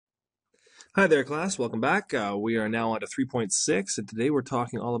Hi there, class. Welcome back. We are now on to 3.6, and today we're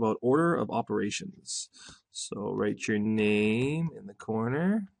talking all about order of operations. So write your name in the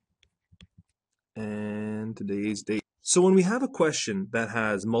corner and today's date. So when we have a question that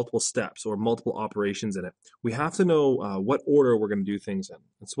has multiple steps or multiple operations in it, we have to know what order we're going to do things in.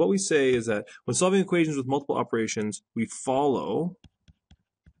 And so what we say is that when solving equations with multiple operations, we follow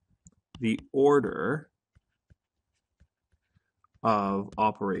the order of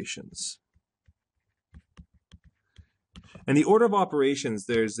operations. And the order of operations,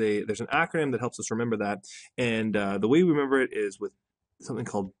 there's an acronym that helps us remember that, and the way we remember it is with something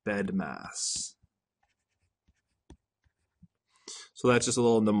called bed mass. So that's just a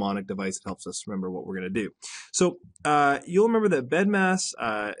little mnemonic device that helps us remember what we're going to do. So you'll remember that bed mass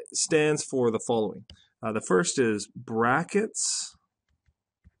stands for the following. The first is brackets,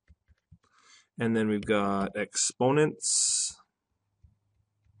 and then we've got exponents,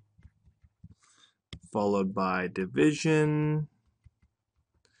 followed by division,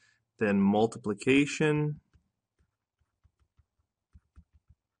 then multiplication,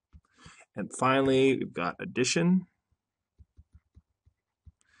 and finally we've got addition,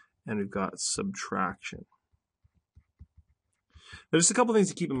 and we've got subtraction. There's just a couple things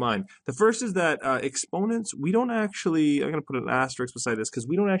to keep in mind. The first is that exponents, we don't actually, I'm going to put an asterisk beside this because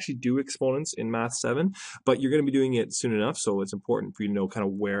we don't actually do exponents in Math 7, but you're going to be doing it soon enough, so it's important for you to know kind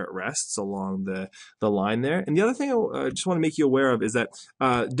of where it rests along the line there. And the other thing I just want to make you aware of is that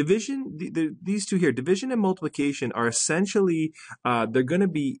division, these two here, division and multiplication are essentially, they're going to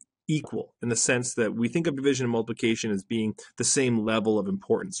be equal in the sense that we think of division and multiplication as being the same level of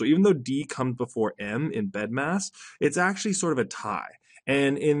importance. So even though D comes before M in bed mass, it's actually sort of a tie.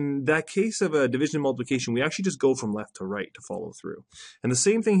 And in that case of a division and multiplication, we actually just go from left to right to follow through. And the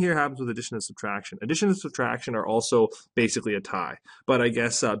same thing here happens with addition and subtraction. Addition and subtraction are also basically a tie. But I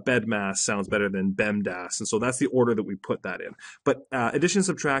guess bed mass sounds better than BEMDAS. And so that's the order that we put that in. But addition and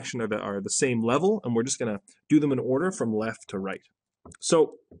subtraction are the same level, and we're just going to do them in order from left to right.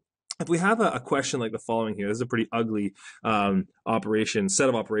 So if we have a question like the following here, this is a pretty ugly set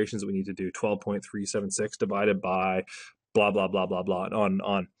of operations that we need to do, 12.376 divided by blah, blah, blah, blah, blah, and on and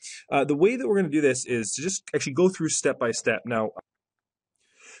on. The way that we're going to do this is to just actually go through step by step. Now,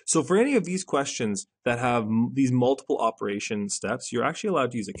 so for any of these questions that have these multiple operation steps, you're actually allowed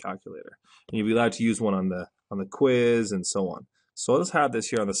to use a calculator. And you'll be allowed to use one on the quiz and so on. So I'll just have this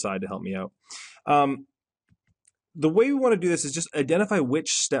here on the side to help me out. The way we want to do this is just identify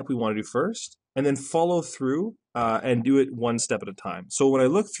which step we want to do first, and then follow through and do it one step at a time. So when I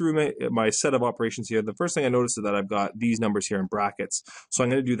look through my set of operations here, the first thing I notice is that I've got these numbers here in brackets. So I'm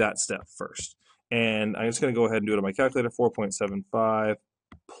going to do that step first. And I'm just going to go ahead and do it on my calculator, 4.75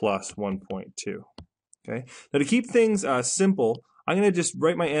 plus 1.2. Okay. Now to keep things simple, I'm going to just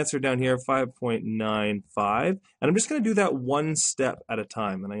write my answer down here, 5.95, and I'm just going to do that one step at a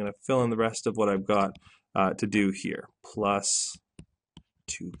time. And I'm going to fill in the rest of what I've got to do here, plus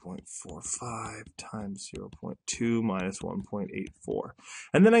 2.45 times 0.2 minus 1.84.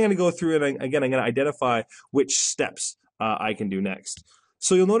 And then I'm going to go through it, and again, I'm going to identify which steps I can do next.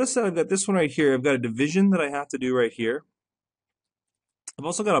 So you'll notice that I've got this one right here. I've got a division that I have to do right here. I've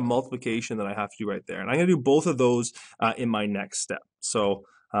also got a multiplication that I have to do right there. And I'm going to do both of those in my next step. So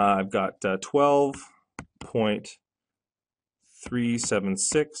I've got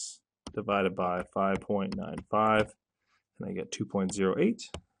 12.376 divided by 5.95, and I get 2.08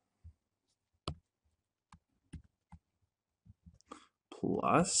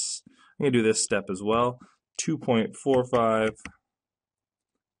 plus, I'm going to do this step as well, 2.45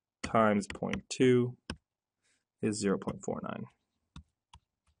 times 0.2 is 0.49.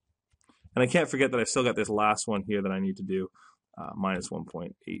 And I can't forget that I still got this last one here that I need to do, minus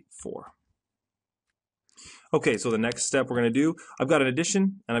 1.84. Okay, so the next step we're going to do, I've got an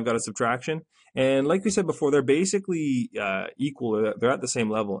addition and I've got a subtraction. And like we said before, they're basically equal. They're at the same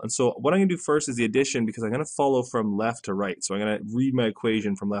level. And so what I'm going to do first is the addition, because I'm going to follow from left to right. So I'm going to read my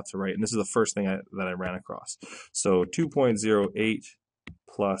equation from left to right. And this is the first thing that I ran across. So 2.08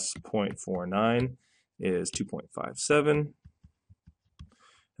 plus 0.49 is 2.57. And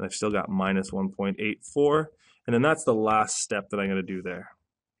I've still got minus 1.84. And then that's the last step that I'm going to do there.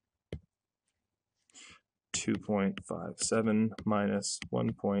 2.57 minus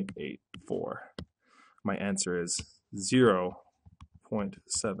 1.84. My answer is 0.73.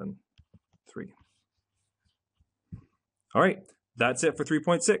 All right, that's it for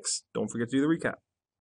 3.6. Don't forget to do the recap.